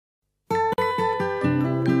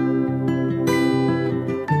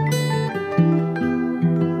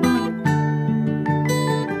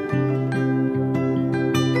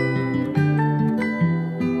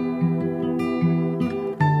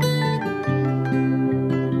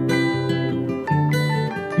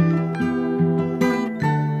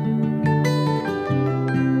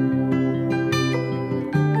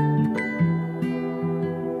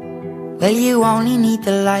Well, you only need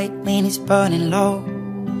the light when it's burning low.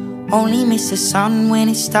 Only miss the sun when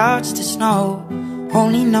it starts to snow.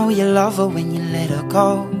 Only know you love her when you let her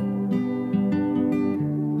go.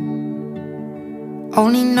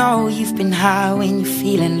 Only know you've been high when you're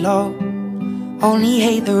feeling low. Only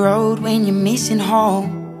hate the road when you're missing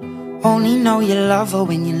home. Only know you love her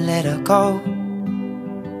when you let her go.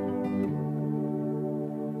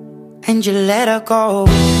 And you let her go.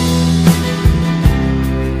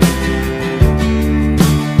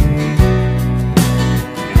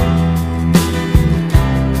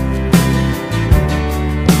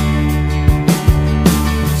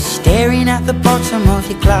 Staring at the bottom of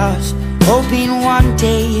your glass, hoping one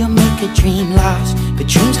day you'll make a dream last. But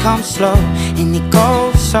dreams come slow and they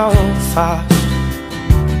go so fast.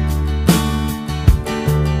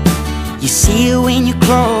 You see it when you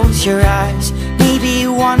close your eyes. Maybe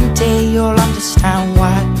one day you'll understand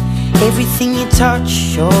why everything you touch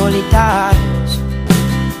surely dies.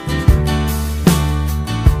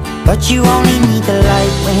 But you only need the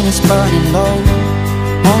light when it's burning low.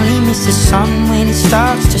 Only miss the sun when it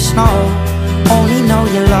starts to snow. Only know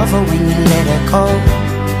you love her when you let her go.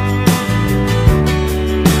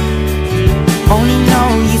 Only know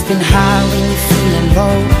you've been high when you're feeling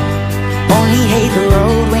low. Only hate the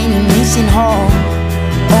road when you're missing home.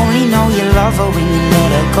 Only know you love her when you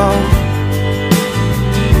let her go.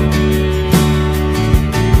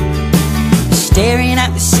 Staring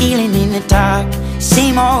at the ceiling in the dark,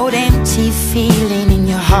 same old empty feeling in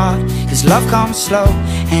your heart. Cause love comes slow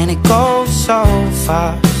and it goes so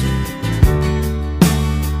fast.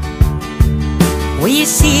 Well, you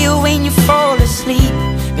see it when you fall asleep,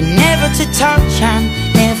 but never to touch and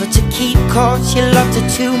never to keep. Cause you loved her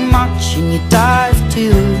too much and you dive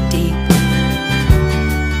too deep.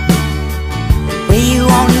 Well, you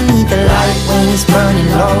only need the light when it's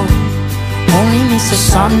burning low. Only miss the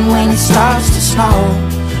sun when it starts to snow.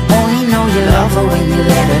 Only know you love her when you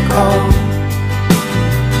let her go.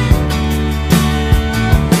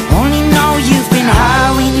 Only know you've been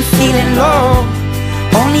high when you're feeling low.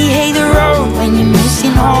 Only hate the road when you're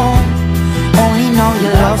missing home. Only know you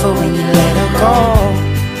love her when you let her go.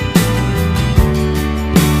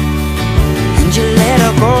 And you let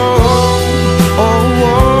her go. Oh,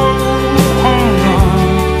 oh, oh.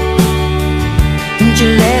 And you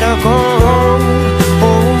let her go.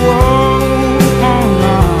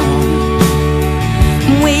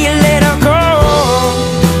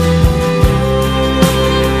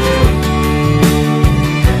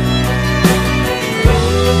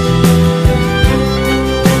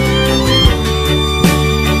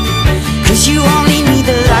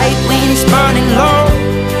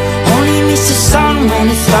 When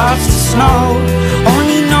it starts to snow,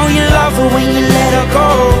 only know you love her when you let her go.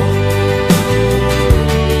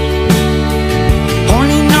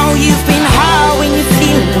 Only know you've been high when you're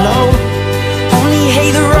feeling low. Only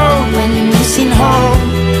hate the road when you're missing home.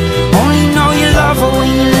 Only know you love her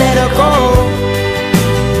when you let her go.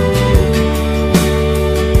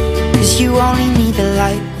 Cause you only need the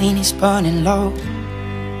light when it's burning low.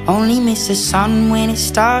 Only miss the sun when it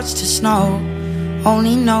starts to snow.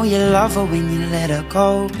 Only know you love her when you let her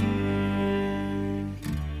go.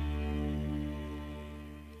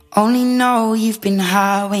 Only know you've been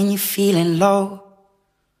high when you're feeling low.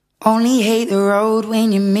 Only hate the road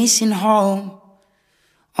when you're missing home.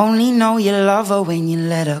 Only know you love her when you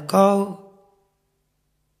let her go.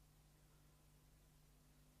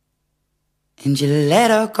 And you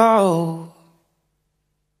let her go.